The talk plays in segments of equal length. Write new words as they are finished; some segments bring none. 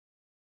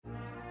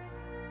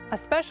A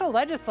special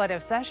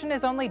legislative session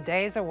is only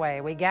days away.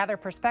 We gather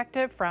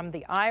perspective from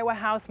the Iowa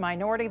House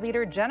Minority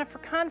Leader Jennifer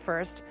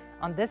Konfrst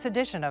on this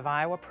edition of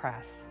Iowa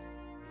Press.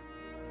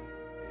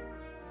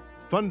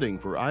 Funding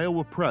for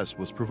Iowa Press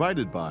was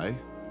provided by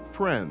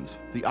Friends,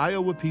 the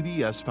Iowa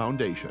PBS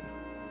Foundation,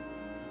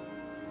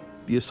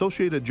 the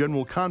Associated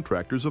General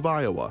Contractors of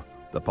Iowa,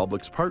 the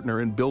public's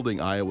partner in building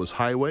Iowa's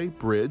highway,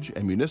 bridge,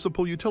 and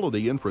municipal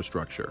utility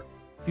infrastructure.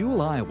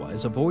 FUELIowa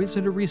is a voice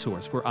and a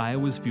resource for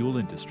Iowa's fuel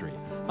industry.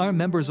 Our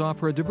members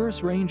offer a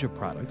diverse range of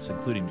products,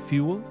 including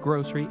fuel,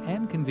 grocery,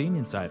 and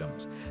convenience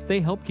items. They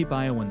help keep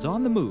Iowans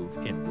on the move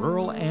in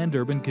rural and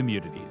urban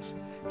communities.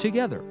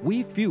 Together,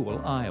 we fuel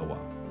Iowa.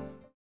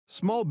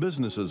 Small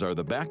businesses are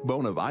the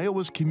backbone of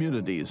Iowa's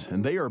communities,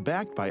 and they are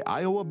backed by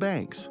Iowa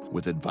banks.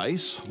 With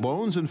advice,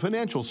 loans, and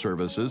financial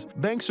services,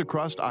 banks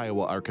across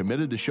Iowa are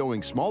committed to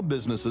showing small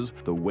businesses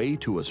the way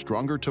to a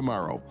stronger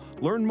tomorrow.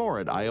 Learn more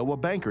at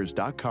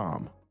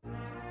iowabankers.com.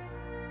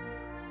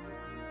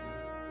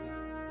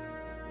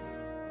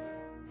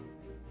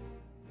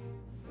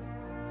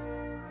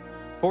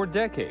 For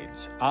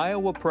decades,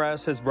 Iowa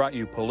Press has brought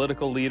you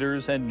political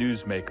leaders and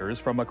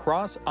newsmakers from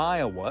across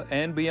Iowa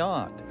and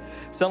beyond,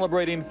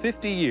 celebrating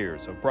 50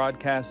 years of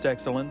broadcast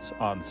excellence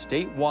on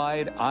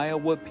statewide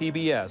Iowa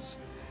PBS.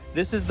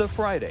 This is the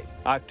Friday,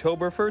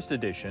 October 1st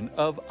edition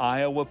of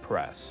Iowa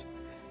Press.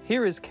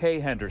 Here is Kay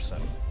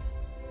Henderson.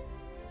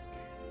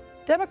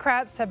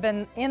 Democrats have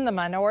been in the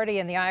minority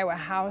in the Iowa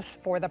House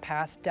for the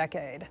past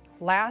decade.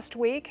 Last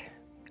week,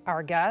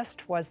 our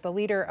guest was the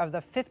leader of the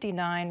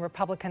 59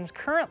 Republicans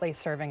currently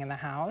serving in the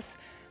House.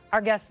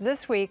 Our guest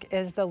this week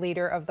is the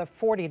leader of the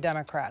 40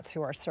 Democrats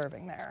who are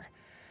serving there.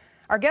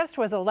 Our guest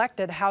was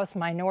elected House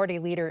Minority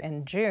Leader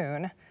in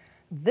June.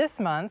 This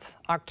month,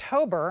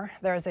 October,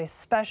 there is a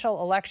special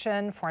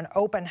election for an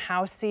open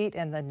House seat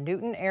in the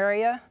Newton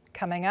area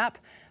coming up.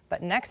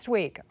 But next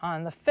week,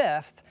 on the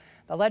 5th,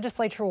 the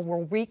legislature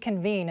will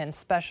reconvene in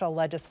special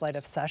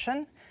legislative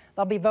session.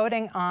 They'll be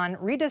voting on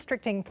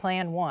redistricting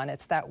Plan 1.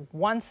 It's that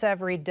once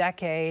every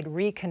decade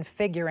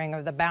reconfiguring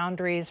of the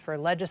boundaries for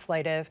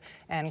legislative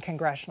and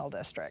congressional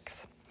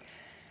districts.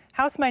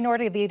 House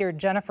Minority Leader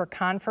Jennifer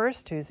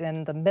Konfrst, who's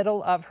in the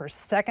middle of her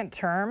second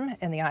term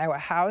in the Iowa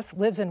House,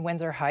 lives in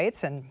Windsor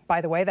Heights, and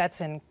by the way,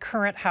 that's in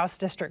current House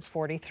District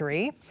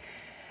 43.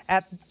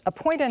 At a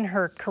point in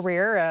her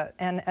career,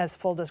 and as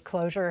full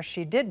disclosure,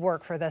 she did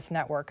work for this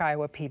network,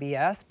 Iowa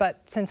PBS, but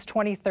since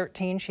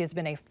 2013, she has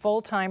been a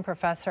full-time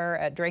professor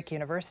at Drake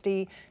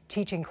University,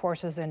 teaching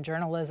courses in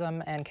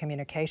journalism and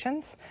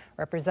communications.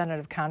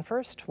 Representative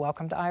Konfrst,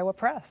 welcome to Iowa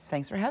Press.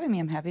 Thanks for having me.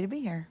 I'm happy to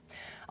be here.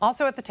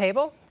 Also at the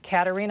table,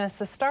 Katarina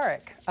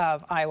Sostaric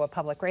of Iowa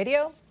Public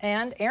Radio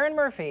and Erin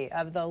Murphy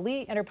of the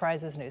Lee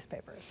Enterprises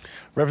newspapers.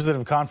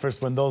 Representative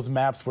Konfrst, when those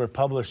maps were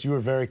published, you were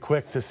very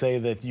quick to say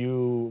that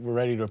you were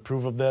ready to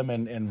approve of them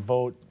and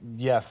vote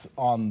yes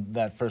on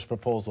that first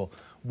proposal.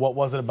 What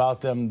was it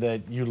about them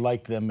that you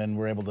liked them and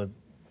were able to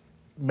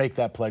make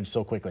that pledge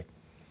so quickly?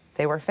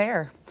 They were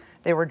fair.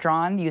 They were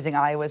drawn using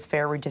Iowa's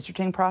fair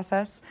redistricting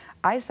process.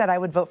 I said I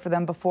would vote for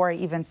them before I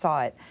even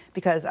saw it,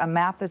 because a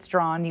map that's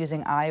drawn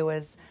using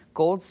Iowa's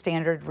gold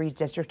standard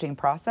redistricting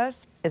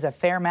process is a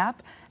fair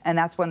map, and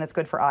that's one that's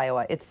good for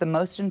Iowa. It's the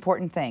most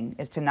important thing,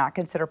 is to not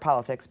consider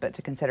politics, but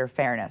to consider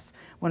fairness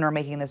when we're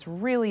making this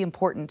really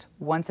important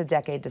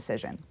once-a-decade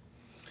decision.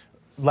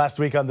 Last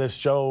week on this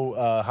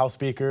show, House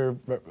Speaker,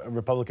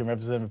 Republican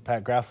Representative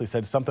Pat Grassley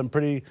said something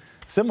pretty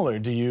similar.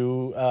 Do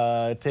you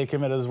take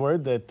him at his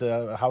word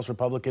that House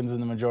Republicans in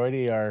the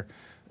majority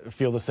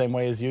feel the same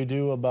way as you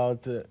do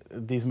about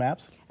these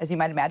maps? As you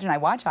might imagine, I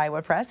watch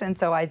Iowa Press, and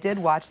so I did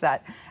watch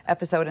that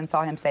episode and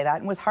saw him say that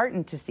and was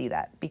heartened to see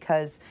that,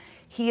 because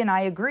he and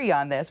I agree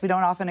on this. We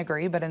don't often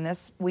agree, but in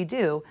this we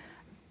do.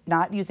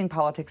 Not using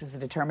politics as a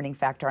determining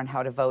factor on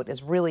how to vote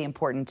is really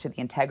important to the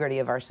integrity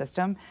of our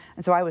system.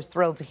 And so I was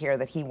thrilled to hear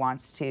that he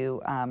wants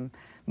to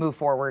move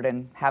forward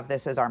and have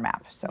this as our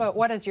map. So. But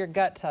what does your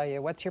gut tell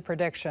you? What's your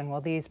prediction? Will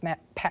these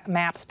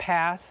maps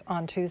pass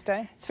on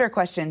Tuesday? It's a fair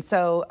question.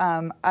 So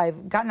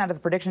I've gotten out of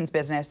the predictions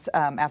business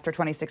after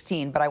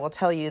 2016, but I will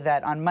tell you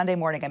that on Monday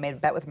morning I made a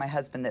bet with my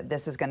husband that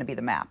this is going to be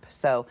the map.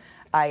 So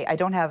I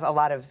don't have a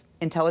lot of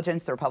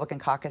intelligence. The Republican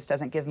caucus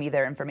doesn't give me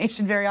their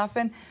information very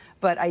often,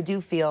 but I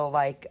do feel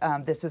like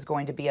this is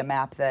going to be a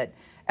map that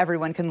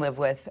everyone can live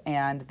with,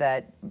 and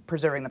that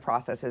preserving the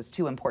process is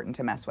too important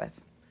to mess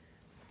with.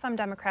 Some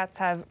Democrats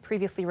have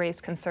previously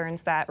raised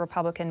concerns that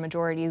Republican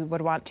majorities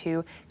would want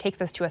to take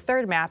this to a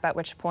third map, at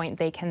which point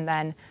they can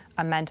then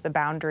amend the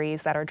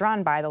boundaries that are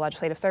drawn by the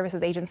Legislative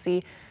Services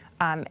Agency.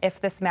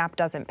 If this map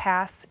doesn't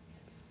pass,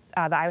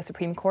 the Iowa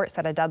Supreme Court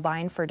set a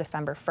deadline for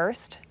December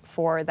 1st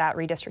for that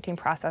redistricting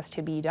process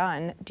to be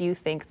done. Do you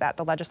think that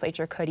the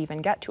legislature could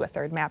even get to a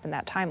third map in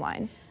that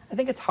timeline? I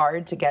think it's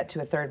hard to get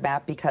to a third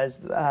map because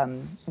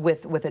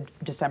with a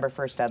December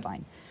 1st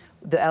deadline.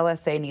 the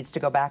LSA needs to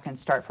go back and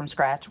start from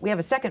scratch. We have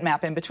a second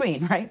map in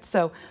between, right?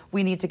 So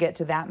we need to get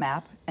to that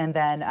map and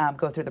then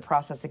go through the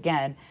process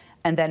again.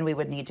 And then we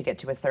would need to get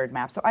to a third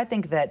map. So I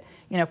think that,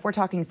 if we're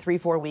talking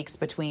 3-4 weeks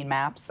between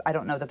maps, I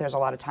don't know that there's a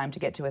lot of time to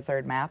get to a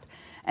third map.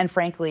 And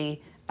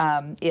frankly,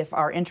 if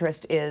our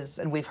interest is,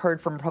 and we've heard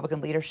from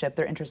Republican leadership,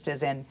 their interest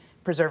is in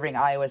preserving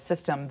Iowa's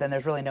system, then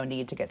there's really no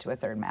need to get to a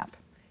third map.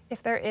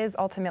 If there is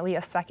ultimately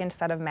a second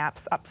set of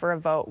maps up for a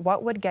vote,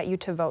 what would get you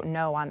to vote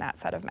no on that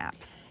set of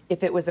maps?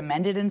 If it was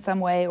amended in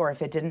some way or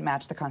if it didn't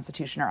match the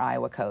Constitution or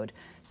Iowa code.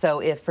 So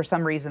if for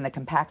some reason the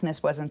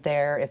compactness wasn't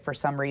there, if for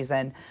some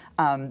reason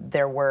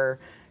there were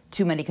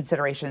too many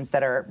considerations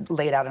that are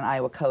laid out in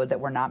Iowa code that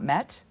were not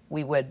met,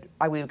 we would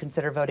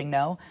consider voting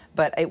no.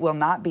 But it will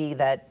not be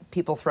that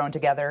people thrown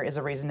together is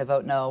a reason to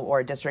vote no, or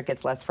a district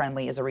gets less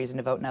friendly is a reason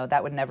to vote no.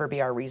 That would never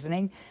be our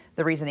reasoning.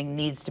 The reasoning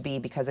needs to be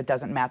because it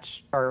doesn't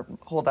match or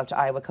hold up to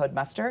Iowa code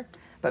muster,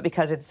 but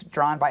because it's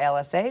drawn by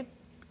LSA,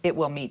 it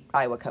will meet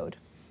Iowa code.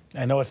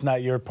 I know it's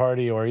not your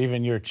party or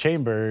even your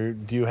chamber.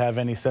 Do you have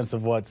any sense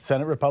of what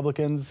Senate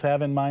Republicans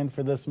have in mind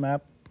for this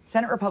map?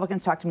 Senate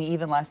Republicans talk to me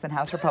even less than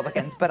House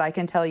Republicans, but I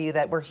can tell you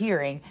that we're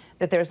hearing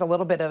that there's a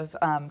little bit of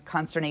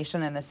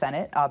consternation in the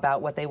Senate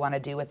about what they want to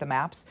do with the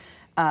maps.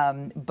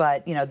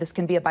 But this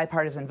can be a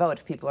bipartisan vote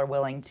if people are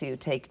willing to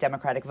take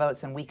Democratic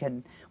votes, and we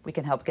can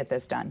help get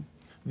this done.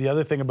 The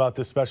other thing about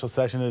this special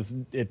session is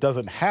it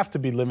doesn't have to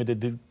be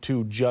limited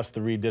to just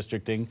the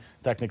redistricting.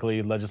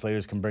 Technically,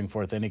 legislators can bring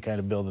forth any kind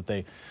of bill that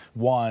they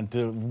want.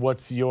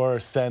 What's your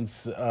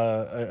sense,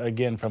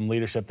 again, from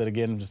leadership, that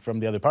again, just from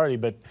the other party,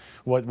 but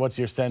what's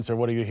your sense or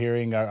what are you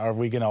hearing? Are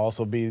we going to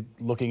also be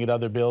looking at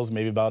other bills,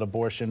 maybe about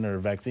abortion or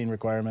vaccine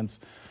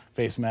requirements,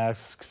 face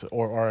masks,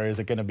 or is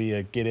it going to be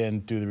a get in,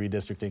 do the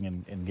redistricting,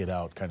 and get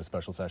out kind of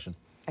special session?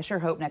 I sure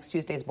hope next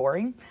Tuesday's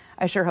boring.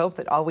 I sure hope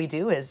that all we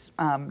do is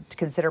to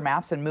consider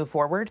maps and move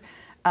forward.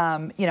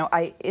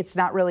 It's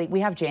not really, we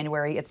have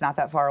January, it's not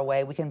that far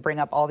away. We can bring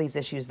up all these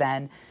issues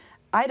then.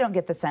 I don't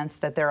get the sense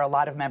that there are a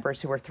lot of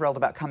members who are thrilled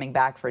about coming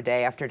back for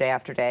day after day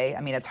after day.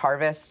 I mean, it's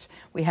harvest.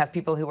 We have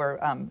people who are,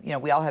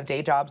 we all have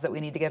day jobs that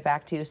we need to get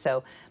back to.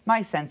 So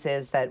my sense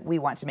is that we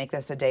want to make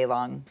this a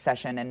day-long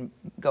session and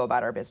go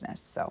about our business.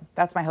 So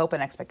that's my hope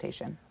and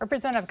expectation.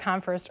 Representative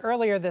Konfrst,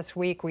 earlier this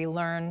week we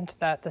learned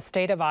that the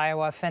state of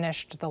Iowa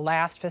finished the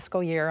last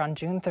fiscal year on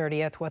June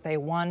 30th with a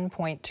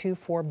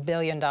 $1.24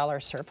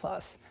 billion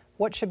surplus.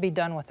 What should be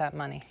done with that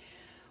money?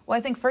 Well,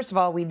 I think, first of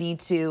all, we need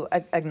to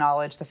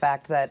acknowledge the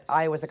fact that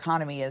Iowa's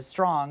economy is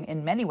strong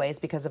in many ways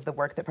because of the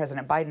work that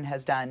President Biden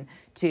has done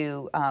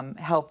to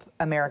help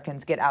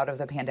Americans get out of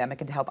the pandemic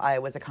and to help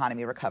Iowa's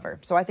economy recover.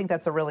 So I think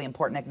that's a really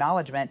important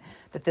acknowledgement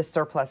that this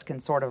surplus can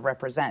sort of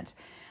represent.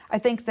 I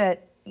think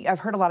that I've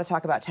heard a lot of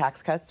talk about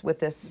tax cuts with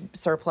this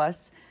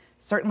surplus.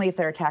 Certainly, if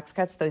there are tax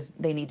cuts,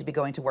 they need to be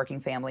going to working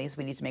families.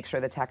 We need to make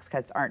sure the tax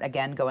cuts aren't,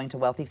 again, going to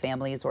wealthy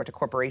families or to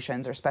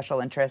corporations or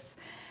special interests.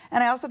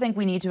 And I also think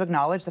we need to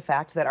acknowledge the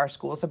fact that our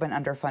schools have been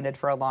underfunded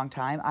for a long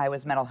time.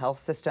 Iowa's mental health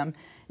system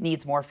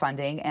needs more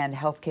funding, and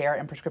healthcare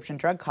and prescription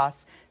drug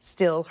costs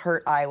still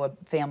hurt Iowa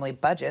family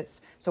budgets.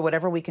 So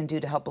whatever we can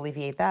do to help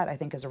alleviate that, I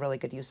think, is a really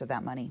good use of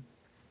that money.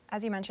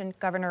 As you mentioned,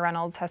 Governor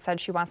Reynolds has said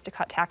she wants to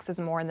cut taxes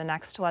more in the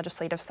next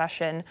legislative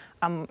session.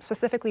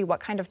 Specifically, what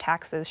kind of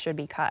taxes should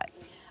be cut?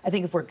 I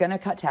think if we're going to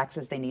cut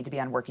taxes, they need to be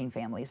on working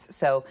families,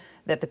 so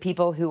that the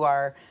people who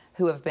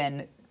have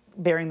been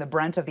bearing the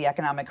brunt of the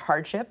economic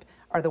hardship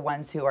are the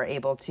ones who are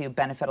able to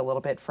benefit a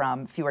little bit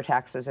from fewer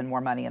taxes and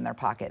more money in their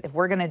pocket. If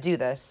we're going to do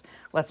this,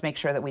 let's make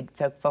sure that we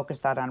focus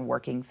that on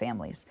working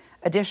families.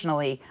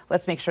 Additionally,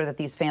 let's make sure that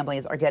these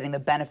families are getting the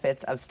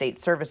benefits of state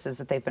services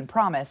that they've been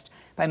promised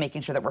by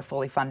making sure that we're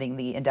fully funding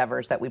the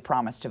endeavors that we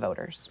promised to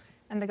voters.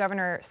 And the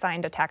governor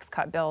signed a tax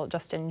cut bill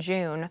just in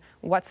June.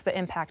 What's the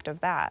impact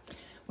of that?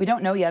 We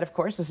don't know yet, of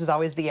course. This is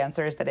always the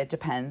answer, is that it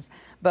depends.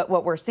 But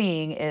what we're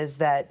seeing is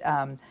that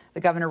the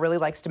governor really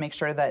likes to make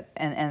sure that,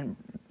 and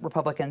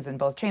Republicans in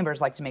both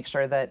chambers like to make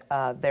sure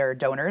that their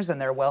donors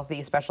and their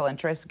wealthy special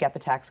interests get the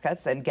tax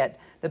cuts and get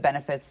the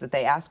benefits that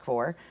they ask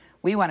for.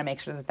 We want to make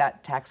sure that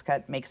that tax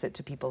cut makes it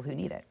to people who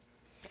need it.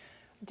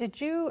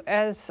 Did you,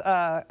 as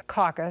a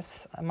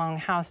caucus among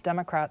House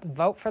Democrats,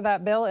 vote for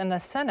that bill? In the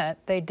Senate,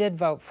 they did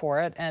vote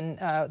for it, and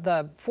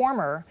the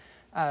former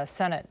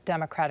Senate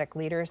Democratic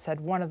leader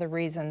said one of the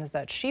reasons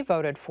that she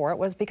voted for it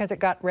was because it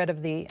got rid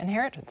of the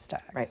inheritance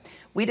tax. Right.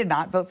 We did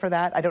not vote for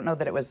that. I don't know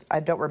that it was, I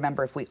don't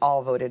remember if we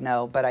all voted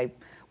no, but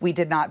we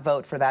did not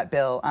vote for that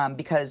bill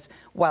because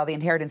while the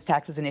inheritance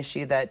tax is an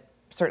issue that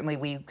certainly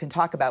we can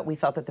talk about, we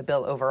felt that the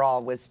bill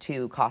overall was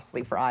too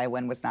costly for Iowa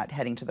and was not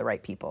heading to the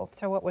right people.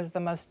 So what was the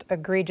most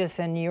egregious,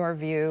 in your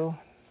view,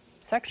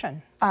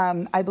 section?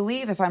 I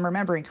believe, if I'm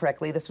remembering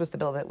correctly, this was the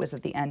bill that was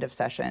at the end of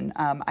session.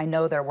 I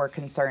know there were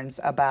concerns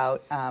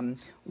about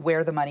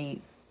where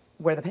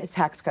the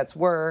tax cuts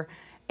were,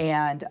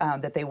 and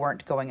that they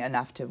weren't going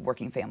enough to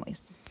working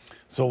families.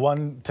 So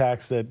one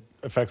tax that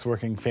affects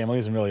working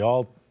families, and really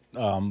all,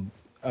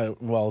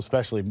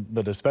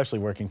 especially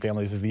working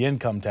families, is the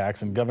income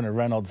tax. And Governor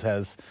Reynolds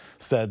has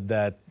said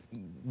that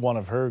one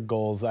of her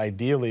goals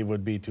ideally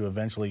would be to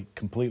eventually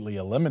completely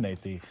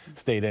eliminate the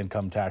state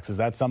income tax. Is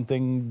that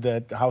something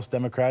that House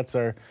Democrats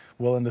are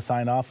willing to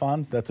sign off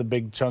on? That's a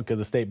big chunk of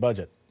the state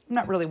budget. I'm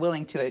not really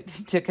willing to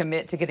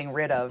commit to getting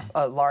rid of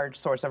a large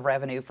source of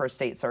revenue for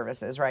state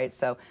services, right?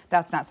 So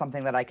that's not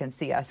something that I can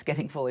see us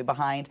getting fully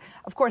behind.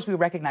 Of course, we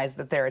recognize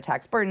that there are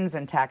tax burdens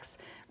and tax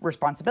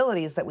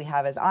responsibilities that we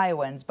have as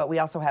Iowans, but we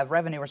also have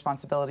revenue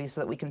responsibilities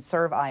so that we can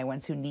serve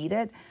Iowans who need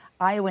it.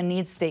 Iowa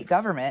needs state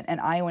government, and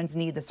Iowans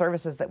need the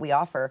services that we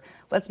offer.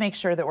 Let's make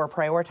sure that we're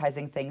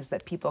prioritizing things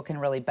that people can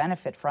really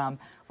benefit from,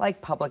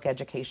 like public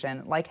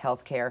education, like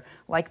healthcare,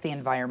 like the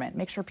environment.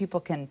 Make sure people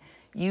can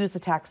use the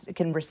tax,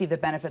 can receive the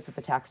benefits of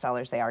the tax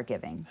dollars they are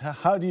giving.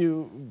 How do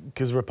you,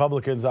 because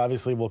Republicans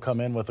obviously will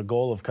come in with a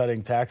goal of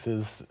cutting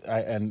taxes,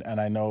 and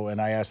I know, and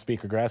I asked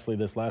Speaker Grassley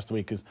this last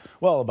week as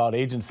well about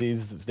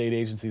agencies, state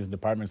agencies and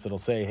departments that'll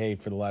say, hey,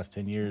 for the last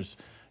 10 years,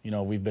 you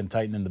know, we've been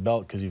tightening the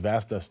belt because you've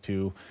asked us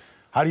to.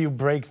 How do you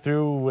break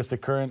through with the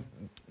current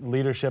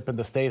leadership in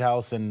the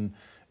Statehouse and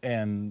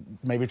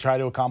maybe try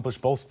to accomplish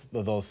both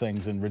of those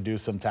things and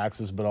reduce some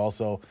taxes, but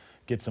also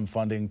get some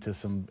funding to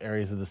some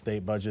areas of the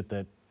state budget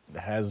that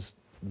has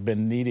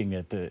been needing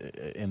it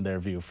in their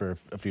view for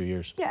a few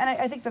years? Yeah, and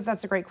I think that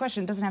that's a great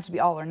question. It doesn't have to be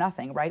all or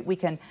nothing, right? We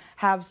can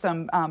have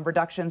some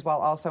reductions while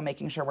also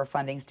making sure we're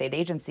funding state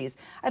agencies.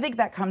 I think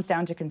that comes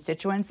down to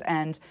constituents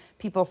and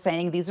people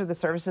saying these are the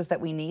services that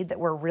we need that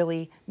we're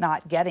really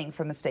not getting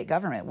from the state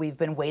government. We've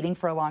been waiting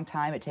for a long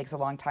time. It takes a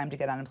long time to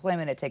get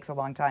unemployment. It takes a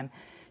long time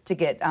to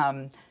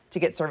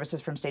get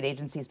services from state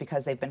agencies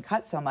because they've been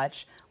cut so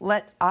much.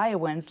 Let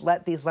Iowans,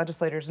 let these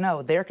legislators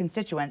know, their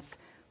constituents,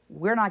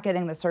 we're not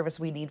getting the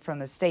service we need from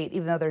the state,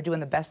 even though they're doing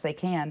the best they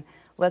can.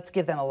 Let's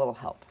give them a little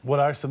help. What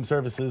are some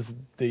services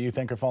that you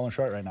think are falling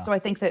short right now? So I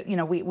think that, you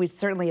know, we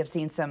certainly have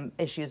seen some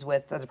issues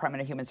with the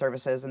Department of Human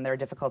Services and their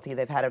difficulty.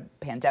 They've had a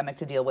pandemic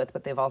to deal with,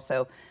 but they've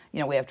also, you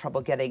know, we have trouble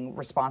getting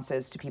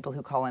responses to people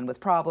who call in with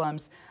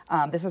problems.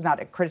 This is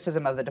not a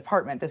criticism of the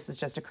department. This is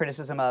just a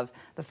criticism of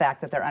the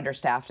fact that they're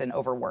understaffed and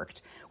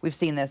overworked. We've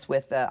seen this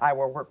with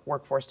Iowa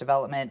workforce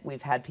development.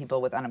 We've had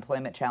people with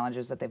unemployment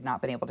challenges that they've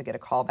not been able to get a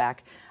call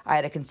back. I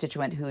had a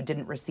constituent who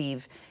didn't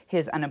receive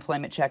his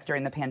unemployment check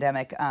during the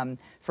pandemic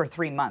for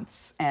 3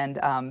 months. And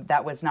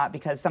that was not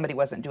because somebody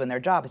wasn't doing their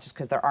job, it's just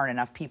because there aren't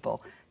enough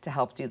people to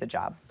help do the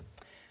job.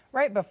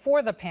 Right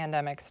before the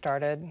pandemic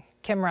started,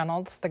 Kim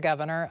Reynolds, the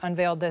governor,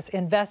 unveiled this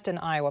Invest in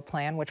Iowa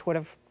plan, which would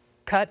have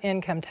cut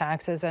income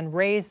taxes and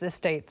raised the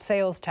state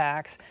sales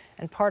tax.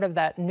 And part of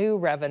that new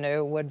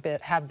revenue would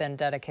have been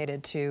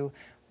dedicated to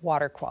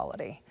water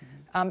quality.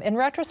 In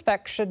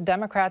retrospect, should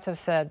Democrats have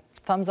said,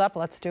 thumbs up,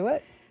 let's do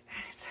it?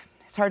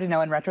 It's hard to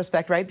know in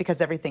retrospect, right,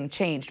 because everything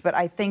changed. But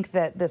I think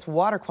that this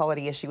water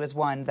quality issue is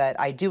one that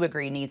I do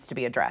agree needs to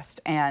be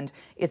addressed. And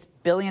it's a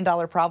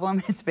billion-dollar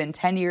problem. It's been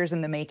 10 years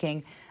in the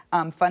making.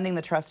 Funding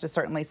the trust is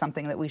certainly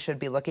something that we should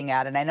be looking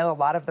at. And I know a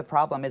lot of the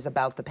problem is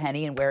about the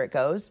penny and where it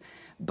goes.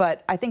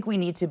 But I think we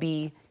need to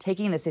be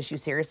taking this issue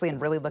seriously and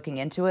really looking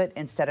into it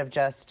instead of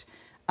just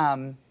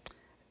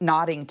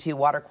nodding to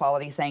water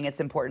quality, saying it's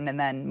important, and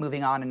then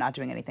moving on and not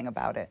doing anything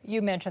about it.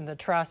 You mentioned the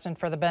trust, and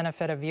for the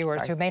benefit of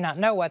viewers who may not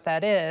know what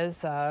that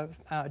is, a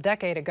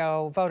decade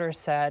ago, voters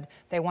said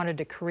they wanted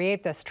to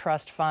create this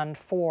trust fund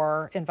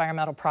for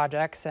environmental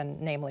projects, and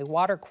namely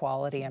water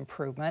quality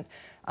improvement.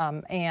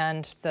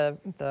 And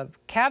the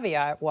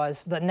caveat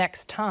was the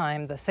next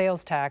time the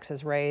sales tax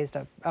is raised,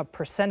 a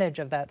percentage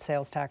of that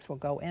sales tax will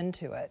go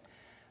into it.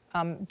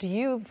 Do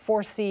you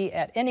foresee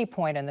at any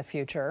point in the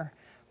future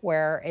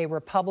where a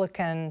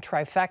Republican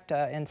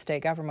trifecta in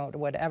state government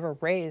would ever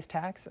raise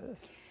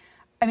taxes?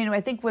 I mean, I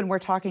think when we're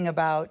talking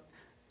about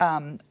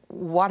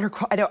water,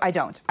 I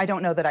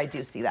don't know that I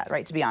do see that,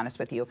 right, to be honest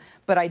with you.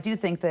 But I do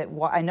think that,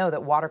 I know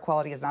that water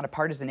quality is not a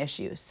partisan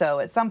issue. So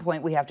at some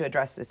point we have to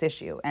address this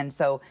issue. And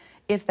so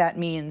if that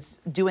means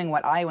doing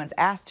what Iowans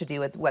asked to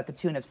do at the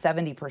tune of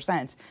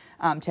 70%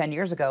 10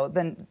 years ago,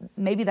 then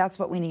maybe that's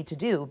what we need to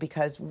do,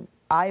 because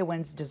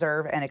Iowans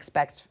deserve and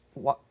expect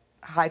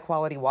high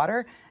quality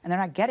water, and they're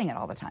not getting it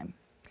all the time.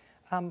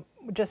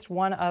 Just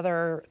one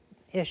other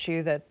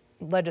issue that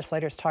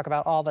legislators talk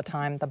about all the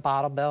time, the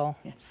bottle bill.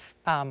 Yes.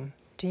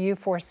 Do you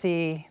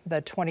foresee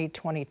the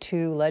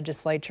 2022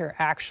 legislature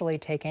actually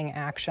taking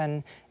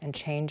action and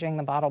changing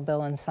the bottle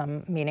bill in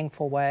some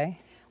meaningful way?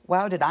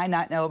 Wow, did I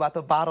not know about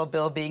the bottle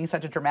bill being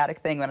such a dramatic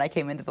thing when I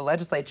came into the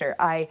legislature.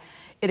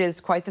 It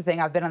is quite the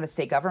thing. I've been on the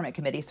state government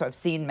committee, so I've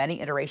seen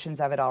many iterations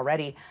of it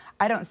already.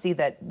 I don't see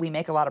that we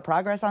make a lot of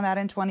progress on that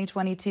in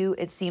 2022.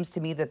 It seems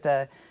to me that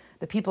the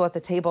people at the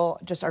table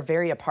just are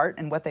very apart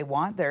in what they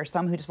want. There are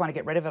some who just want to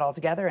get rid of it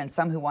altogether and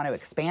some who want to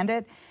expand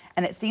it.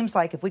 And it seems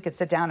like if we could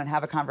sit down and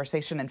have a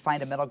conversation and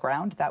find a middle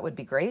ground, that would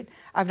be great.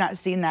 I've not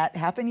seen that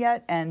happen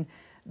yet. And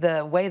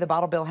the way the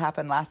bottle bill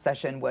happened last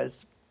session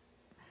was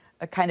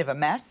a kind of a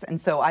mess. And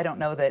so I don't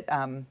know that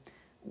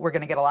we're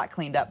going to get a lot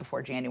cleaned up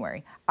before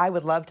January. I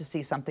would love to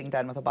see something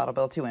done with a bottle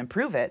bill to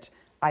improve it.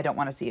 I don't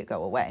want to see it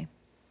go away.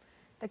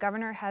 The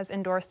governor has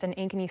endorsed an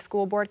Ankeny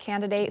school board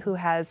candidate who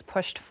has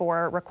pushed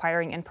for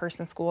requiring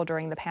in-person school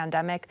during the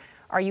pandemic.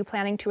 Are you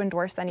planning to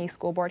endorse any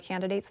school board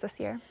candidates this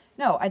year?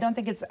 No, I don't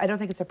think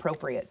it's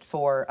appropriate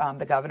for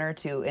the governor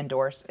to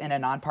endorse in a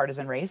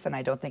nonpartisan race, and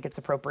I don't think it's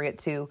appropriate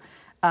to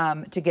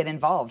get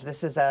involved.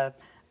 This is a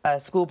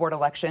school board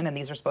election, and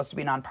these are supposed to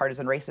be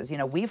nonpartisan races. You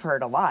know, we've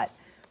heard a lot.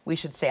 We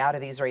should stay out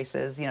of these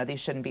races. You know, these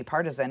shouldn't be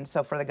partisan.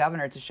 So for the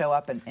governor to show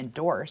up and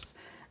endorse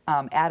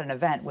at an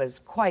event was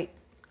quite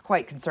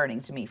concerning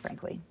to me,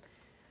 frankly.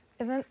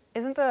 Isn't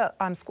the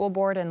school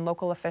board and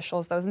local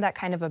officials, though, isn't that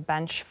kind of a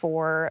bench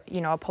for, you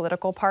know, a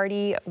political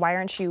party? Why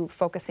aren't you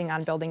focusing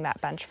on building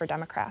that bench for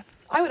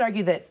Democrats? I would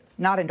argue that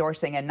not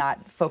endorsing and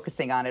not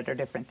focusing on it are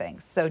different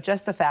things. So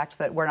just the fact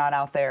that we're not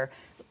out there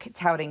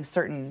touting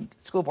certain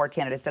school board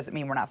candidates doesn't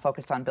mean we're not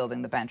focused on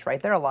building the bench,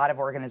 right? There are a lot of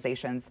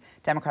organizations,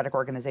 Democratic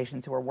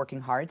organizations, who are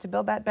working hard to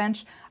build that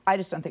bench. I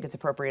just don't think it's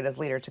appropriate as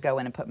leader to go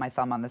in and put my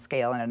thumb on the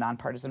scale in a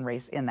nonpartisan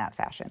race in that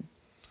fashion.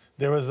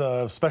 There was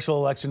a special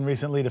election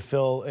recently to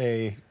fill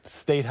a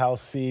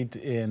Statehouse seat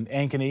in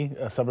Ankeny,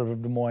 a suburb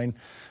of Des Moines.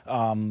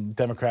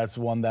 Democrats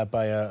won that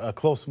by a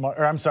close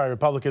margin, or I'm sorry,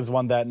 Republicans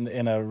won that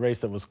in a race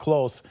that was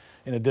close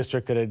in a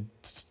district that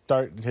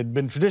had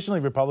been traditionally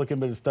Republican,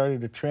 but it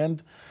started to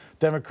trend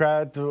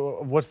Democrat.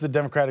 What's the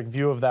Democratic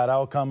view of that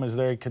outcome? Is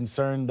there a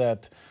concern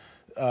that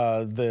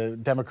the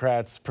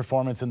Democrats'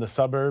 performance in the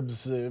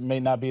suburbs may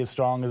not be as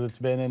strong as it's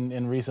been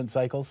in recent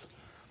cycles?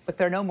 Look,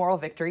 there are no moral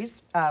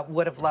victories.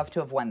 Would have loved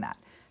to have won that.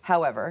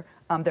 However,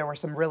 there were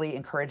some really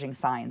encouraging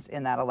signs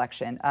in that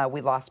election.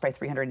 We lost by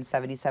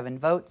 377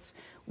 votes.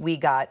 We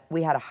had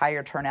a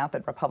higher turnout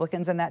than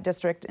Republicans in that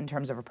district in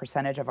terms of a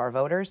percentage of our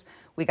voters.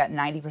 We got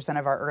 90%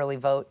 of our early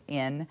vote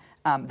in,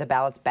 the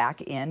ballots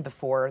back in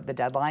before the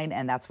deadline,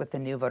 and that's with the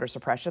new voter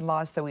suppression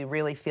laws. So we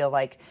really feel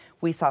like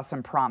we saw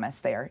some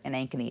promise there in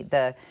Ankeny.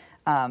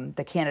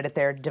 The candidate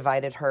there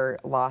divided her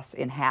loss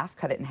in half,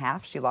 cut it in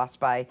half. She lost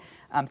by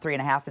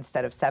 3.5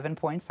 instead of 7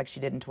 points like she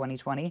did in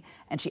 2020,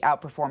 and she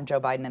outperformed Joe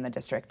Biden in the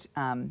district,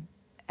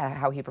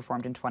 how he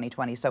performed in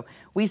 2020. So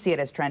we see it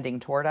as trending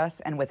toward us,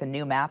 and with a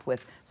new map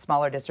with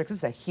smaller districts. This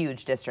is a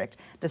huge district,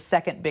 the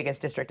second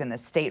biggest district in the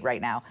state right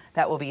now.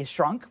 That will be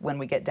shrunk when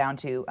we get down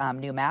to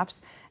new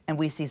maps, and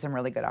we see some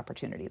really good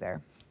opportunity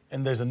there.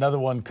 And there's another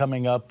one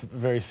coming up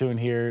very soon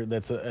here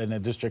that's in a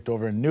district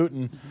over in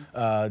Newton,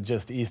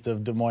 just east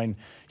of Des Moines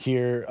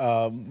here.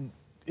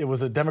 It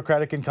was a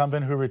Democratic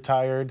incumbent who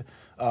retired,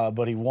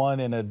 but he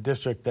won in a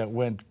district that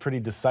went pretty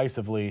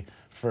decisively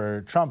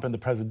for Trump in the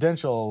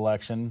presidential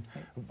election.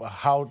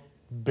 How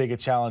big a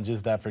challenge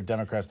is that for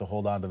Democrats to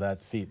hold on to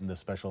that seat in this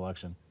special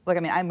election? Look, I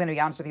mean, I'm going to be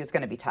honest with you, it's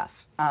going to be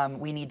tough.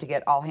 We need to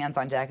get all hands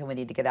on deck, and we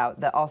need to get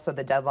out. Also,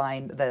 the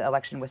deadline, the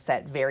election was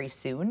set very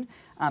soon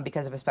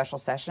because of a special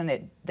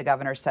session. The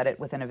governor set it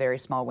within a very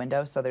small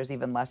window, so there's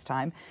even less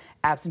time.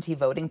 Absentee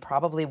voting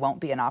probably won't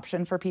be an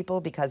option for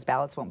people because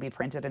ballots won't be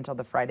printed until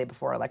the Friday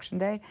before Election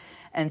Day.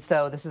 And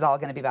so this is all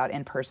going to be about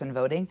in-person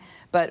voting.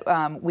 But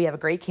we have a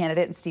great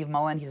candidate in Steve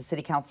Mullen. He's a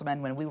city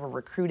councilman. When we were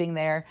recruiting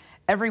there,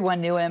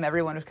 everyone knew him.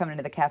 Everyone was coming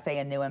into the cafe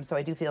and knew him. So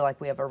I do feel like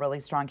we have a really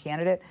strong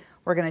candidate.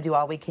 We're going to do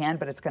all we can,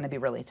 but it's going to be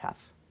really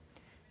tough.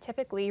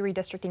 Typically,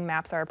 redistricting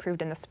maps are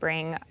approved in the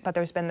spring, but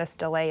there's been this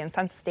delay in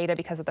census data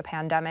because of the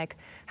pandemic.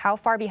 How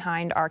far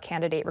behind are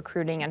candidate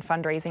recruiting and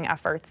fundraising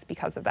efforts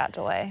because of that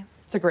delay?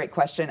 It's a great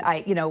question.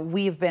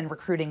 We've been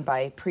recruiting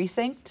by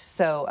precinct,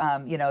 so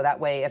that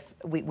way, if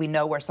we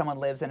know where someone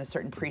lives in a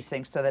certain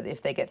precinct, so that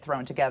if they get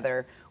thrown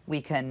together,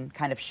 we can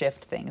kind of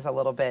shift things a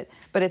little bit.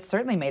 But it's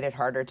certainly made it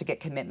harder to get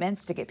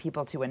commitments, to get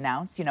people to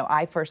announce.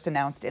 I first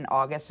announced in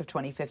August of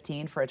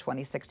 2015 for a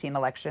 2016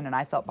 election, and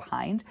I felt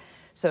behind.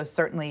 So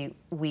certainly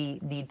we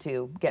need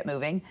to get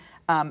moving.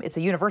 It's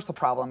a universal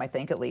problem, I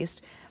think, at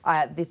least.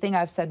 The thing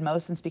I've said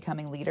most since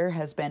becoming leader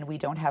has been we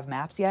don't have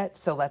maps yet,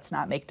 so let's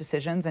not make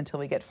decisions until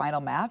we get final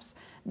maps.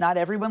 Not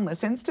everyone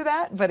listens to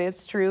that, but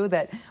it's true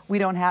that we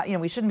don't have,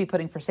 we shouldn't be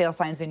putting for sale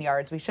signs in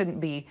yards. We shouldn't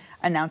be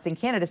announcing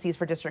candidacies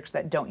for districts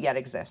that don't yet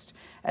exist.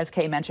 As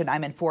Kay mentioned,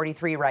 I'm in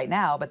 43 right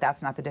now, but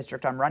that's not the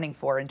district I'm running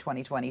for in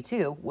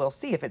 2022. We'll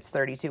see if it's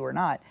 32 or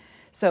not.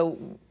 So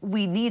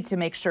we need to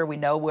make sure we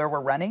know where we're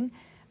running.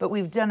 But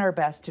we've done our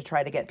best to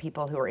try to get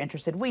people who are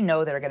interested. We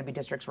know there are going to be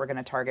districts we're going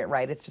to target,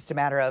 right? It's just a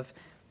matter of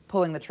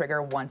pulling the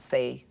trigger once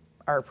they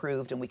are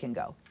approved and we can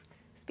go.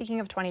 Speaking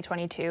of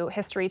 2022,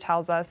 history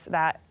tells us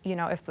that,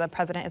 if the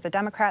president is a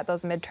Democrat,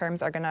 those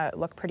midterms are going to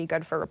look pretty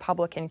good for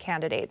Republican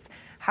candidates.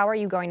 How are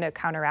you going to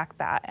counteract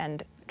that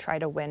and try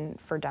to win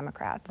for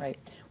Democrats? Right.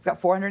 We've got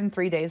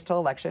 403 days till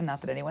election,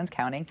 not that anyone's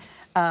counting.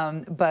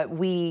 But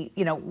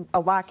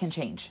a lot can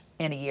change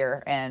in a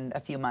year and a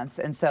few months.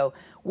 And so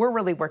we're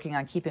really working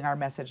on keeping our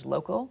message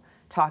local,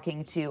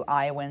 talking to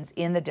Iowans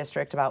in the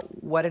district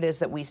about what it is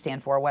that we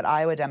stand for, what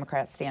Iowa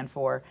Democrats stand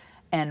for,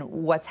 and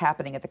what's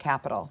happening at the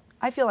Capitol.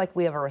 I feel like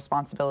we have a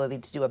responsibility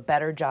to do a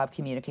better job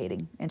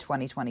communicating in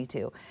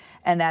 2022.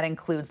 And that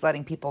includes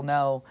letting people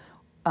know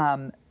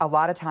A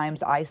lot of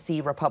times I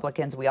see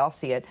Republicans, we all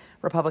see it,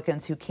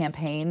 Republicans who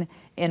campaign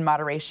in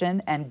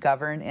moderation and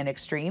govern in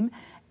extreme,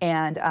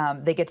 and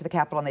they get to the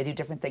Capitol and they do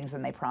different things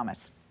than they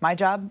promise. My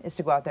job is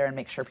to go out there and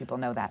make sure people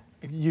know that.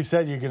 You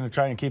said you're going to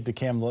try and keep the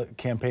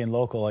campaign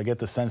local. I get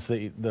the sense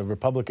that the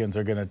Republicans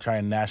are going to try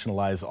and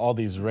nationalize all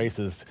these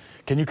races.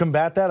 Can you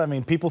combat that? I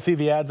mean, people see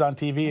the ads on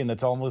TV and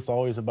it's almost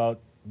always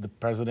about the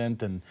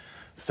president and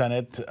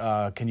Senate.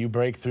 Can you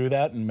break through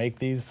that and make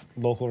these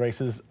local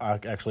races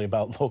actually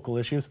about local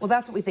issues? Well,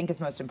 that's what we think is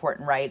most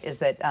important, right? Is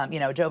that, you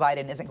know, Joe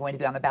Biden isn't going to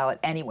be on the ballot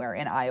anywhere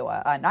in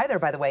Iowa. Neither,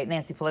 by the way,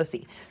 Nancy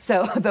Pelosi.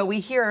 So though we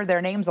hear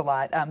their names a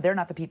lot, they're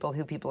not the people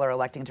who people are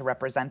electing to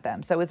represent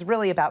them. So it's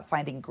really about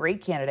finding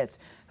great candidates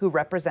who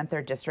represent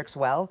their districts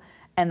well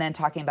and then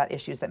talking about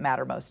issues that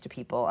matter most to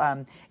people.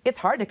 It's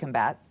hard to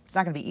combat. It's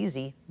not going to be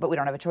easy, but we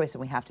don't have a choice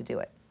and we have to do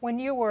it. When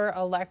you were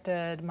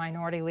elected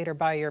minority leader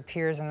by your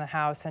peers in the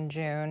House in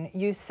June,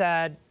 you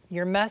said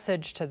your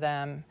message to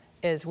them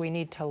is we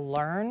need to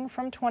learn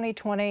from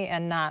 2020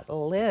 and not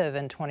live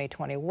in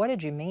 2020. What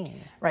did you mean?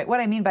 Right. What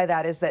I mean by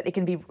that is that it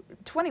can be the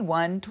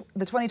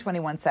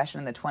 2021 session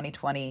and the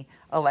 2020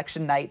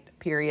 election night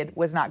period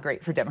was not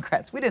great for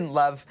Democrats. We didn't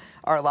love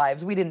our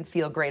lives. We didn't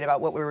feel great about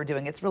what we were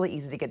doing. It's really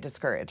easy to get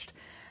discouraged.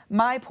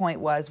 My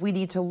point was we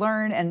need to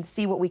learn and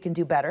see what we can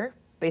do better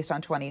based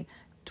on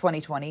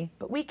 2020,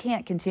 but we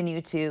can't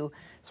continue to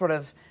sort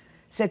of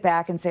sit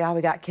back and say, oh,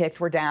 we got kicked,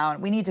 we're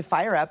down. We need to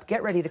fire up,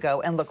 get ready to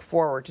go, and look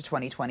forward to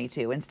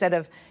 2022. Instead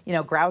of, you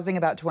know, grousing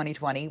about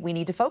 2020, we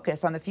need to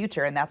focus on the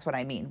future, and that's what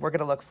I mean. We're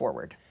going to look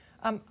forward.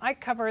 I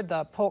covered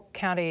the Polk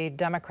County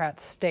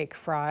Democrats steak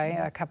fry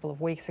a couple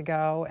of weeks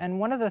ago, and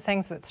one of the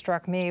things that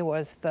struck me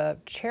was the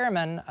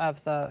chairman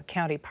of the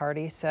county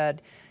party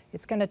said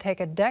it's going to take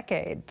a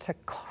decade to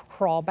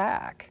crawl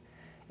back.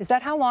 Is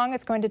that how long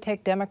it's going to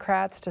take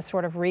Democrats to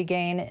sort of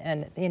regain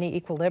any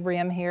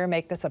equilibrium here,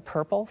 make this a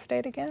purple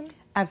state again?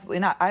 Absolutely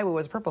not. Iowa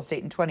was a purple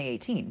state in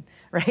 2018,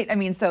 right? I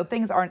mean, so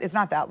things aren't, it's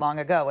not that long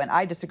ago. And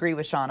I disagree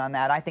with Sean on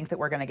that. I think that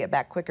we're going to get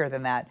back quicker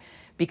than that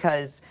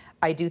because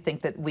I do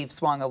think that we've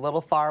swung a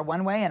little far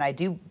one way, and I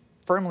do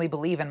firmly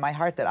believe in my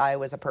heart that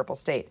Iowa is a purple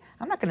state.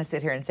 I'm not going to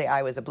sit here and say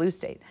Iowa is a blue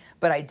state,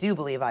 but I do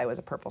believe Iowa is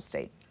a purple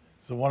state.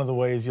 So one of the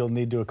ways you'll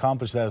need to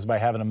accomplish that is by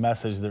having a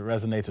message that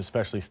resonates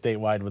especially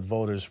statewide with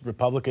voters.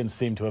 Republicans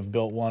seem to have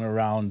built one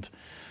around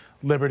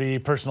liberty,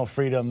 personal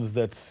freedoms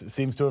that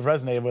seems to have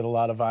resonated with a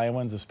lot of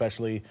Iowans,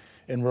 especially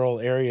in rural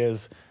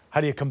areas.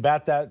 How do you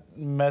combat that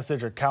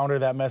message or counter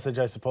that message,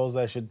 I suppose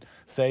I should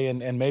say,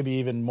 and maybe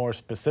even more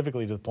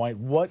specifically to the point,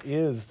 what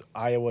is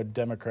Iowa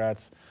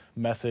Democrats'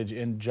 message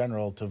in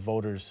general to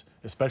voters,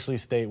 especially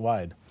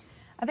statewide?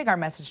 I think our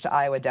message to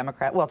Iowa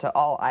Democrats, well, to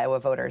all Iowa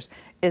voters,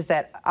 is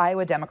that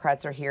Iowa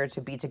Democrats are here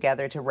to be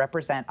together to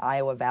represent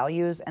Iowa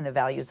values and the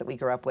values that we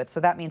grew up with.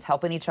 So that means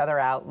helping each other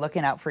out,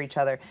 looking out for each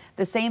other.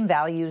 The same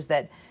values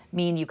that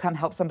mean you come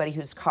help somebody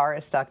whose car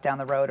is stuck down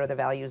the road are the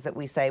values that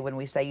we say when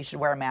we say you should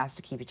wear a mask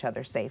to keep each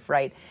other safe,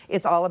 right?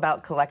 It's all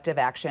about collective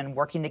action,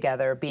 working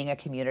together, being a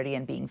community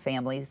and being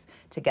families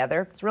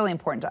together. It's really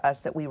important to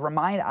us that we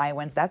remind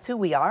Iowans that's who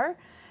we are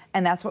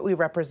and that's what we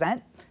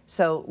represent.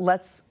 So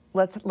let's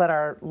let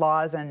our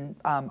laws and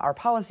our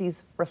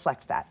policies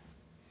reflect that.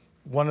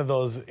 One of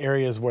those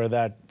areas where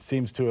that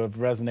seems to have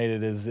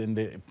resonated is in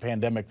the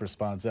pandemic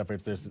response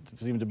efforts. There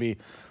seems to be a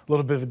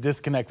little bit of a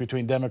disconnect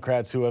between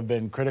Democrats who have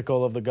been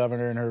critical of the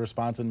governor and her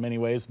response in many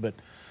ways, but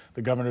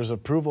the governor's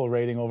approval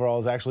rating overall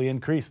has actually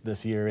increased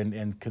this year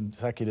in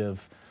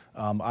consecutive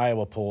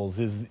Iowa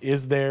polls.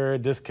 Is there a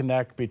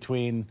disconnect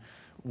between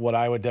what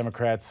Iowa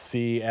Democrats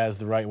see as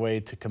the right way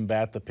to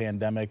combat the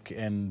pandemic,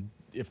 and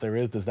if there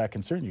is, does that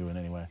concern you in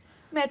any way?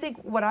 I mean, I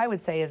think what I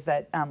would say is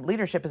that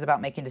leadership is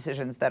about making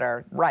decisions that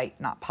are right,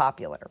 not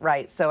popular,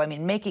 right? So, I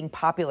mean, making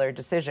popular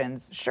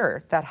decisions,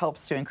 sure, that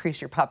helps to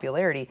increase your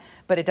popularity,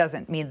 but it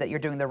doesn't mean that you're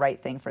doing the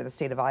right thing for the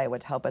state of Iowa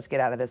to help us get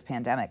out of this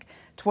pandemic.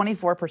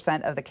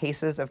 24% of the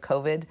cases of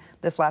COVID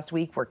this last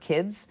week were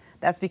kids.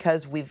 That's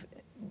because we've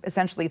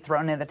essentially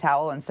thrown in the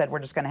towel and said we're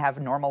just going to have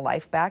normal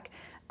life back.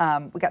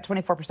 We got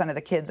 24% of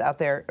the kids out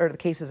there, or the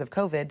cases of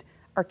COVID,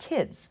 are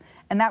kids.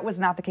 And that was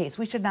not the case.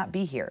 We should not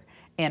be here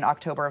in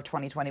October of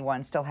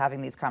 2021 still having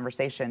these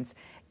conversations.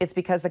 It's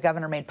because the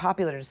governor made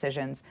popular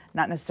decisions,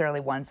 not necessarily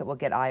ones that will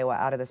get Iowa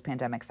out of this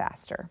pandemic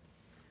faster.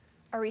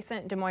 A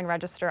recent Des Moines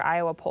Register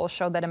Iowa poll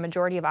showed that a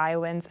majority of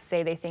Iowans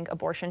say they think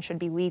abortion should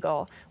be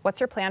legal. What's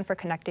your plan for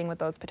connecting with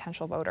those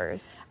potential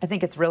voters? I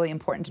think it's really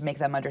important to make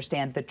them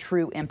understand the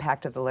true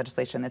impact of the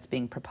legislation that's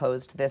being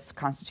proposed. This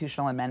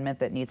constitutional amendment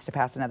that needs to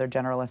pass another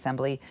General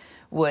Assembly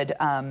would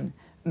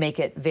make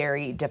it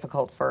very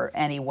difficult for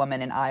any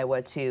woman in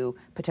Iowa to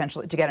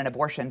potentially get an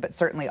abortion, but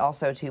certainly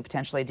also to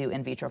potentially do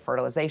in vitro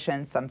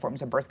fertilization, some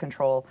forms of birth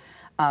control,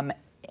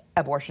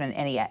 abortion in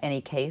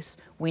any case.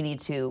 We need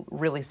to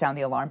really sound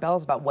the alarm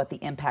bells about what the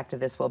impact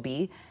of this will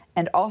be,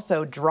 and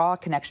also draw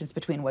connections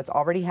between what's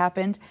already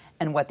happened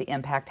and what the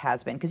impact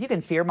has been. Because you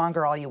can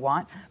fearmonger all you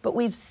want, but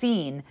we've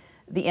seen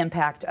the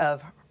impact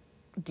of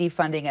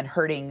defunding and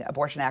hurting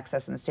abortion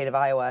access in the state of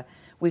Iowa.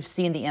 We've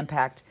seen the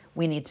impact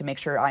we need to make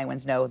sure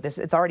Iowans know this.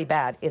 It's already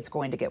bad. It's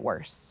going to get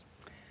worse.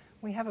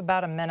 We have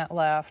about a minute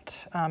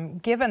left.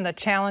 Given the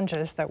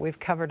challenges that we've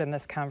covered in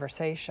this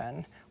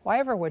conversation, why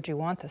ever would you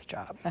want this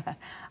job?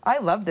 I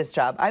love this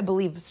job. I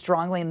believe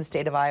strongly in the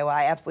state of Iowa.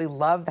 I absolutely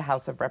love the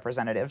House of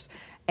Representatives.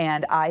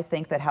 And I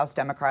think that House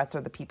Democrats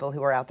are the people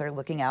who are out there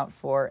looking out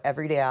for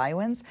everyday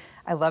Iowans.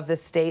 I love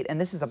this state, and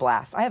this is a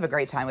blast. I have a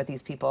great time with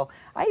these people.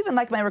 I even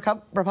like my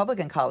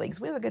Republican colleagues.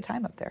 We have a good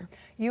time up there.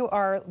 You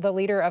are the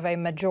leader of a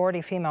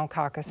majority female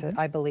caucus,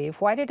 I believe.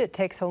 Why did it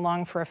take so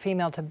long for a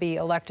female to be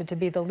elected to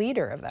be the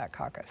leader of that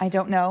caucus? I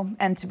don't know.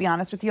 And to be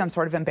honest with you, I'm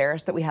sort of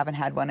embarrassed that we haven't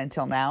had one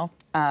until now.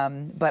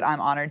 But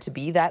I'm honored to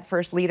be that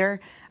first leader.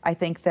 I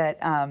think that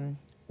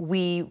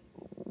we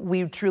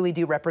truly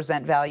do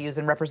represent values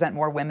and represent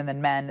more women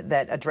than men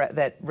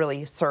that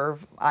really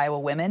serve Iowa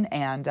women,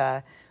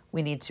 and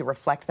we need to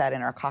reflect that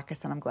in our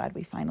caucus, and I'm glad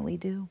we finally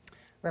do.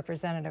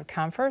 Representative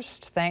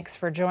Konfrst, thanks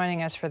for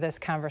joining us for this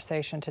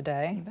conversation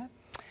today. You bet.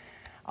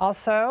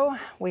 Also,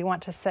 we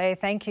want to say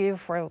thank you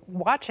for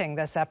watching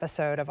this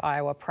episode of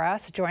Iowa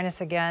Press. Join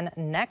us again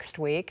next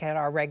week at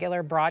our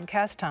regular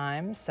broadcast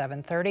time,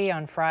 7:30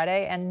 on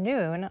Friday and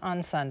noon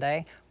on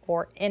Sunday,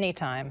 or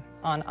anytime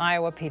on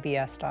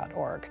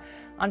iowapbs.org.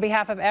 On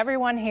behalf of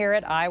everyone here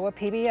at Iowa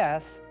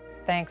PBS,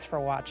 thanks for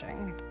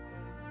watching.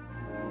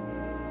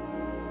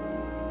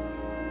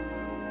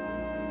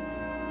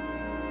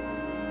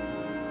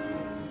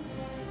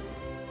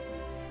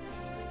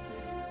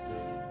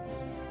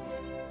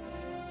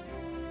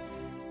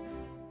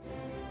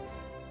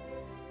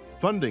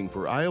 Funding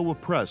for Iowa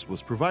Press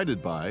was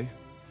provided by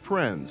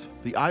Friends,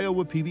 the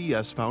Iowa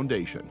PBS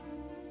Foundation,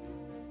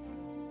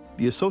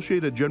 the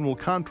Associated General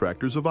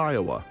Contractors of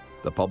Iowa,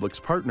 the public's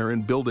partner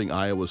in building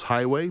Iowa's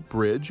highway,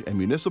 bridge, and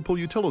municipal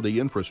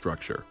utility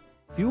infrastructure.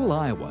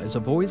 FUELIowa is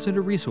a voice and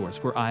a resource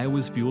for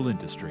Iowa's fuel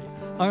industry.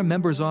 Our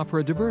members offer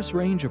a diverse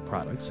range of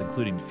products,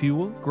 including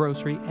fuel,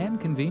 grocery, and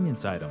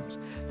convenience items.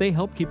 They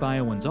help keep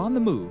Iowans on the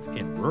move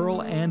in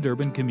rural and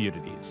urban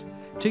communities.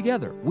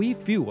 Together, we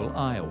fuel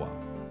Iowa.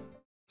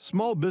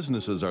 Small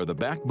businesses are the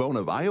backbone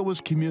of Iowa's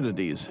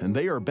communities, and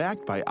they are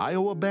backed by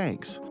Iowa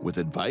banks. With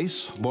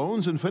advice,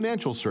 loans, and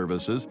financial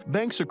services,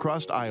 banks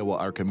across Iowa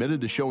are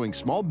committed to showing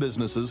small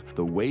businesses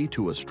the way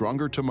to a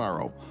stronger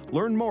tomorrow.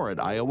 Learn more at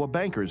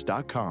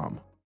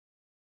iowabankers.com.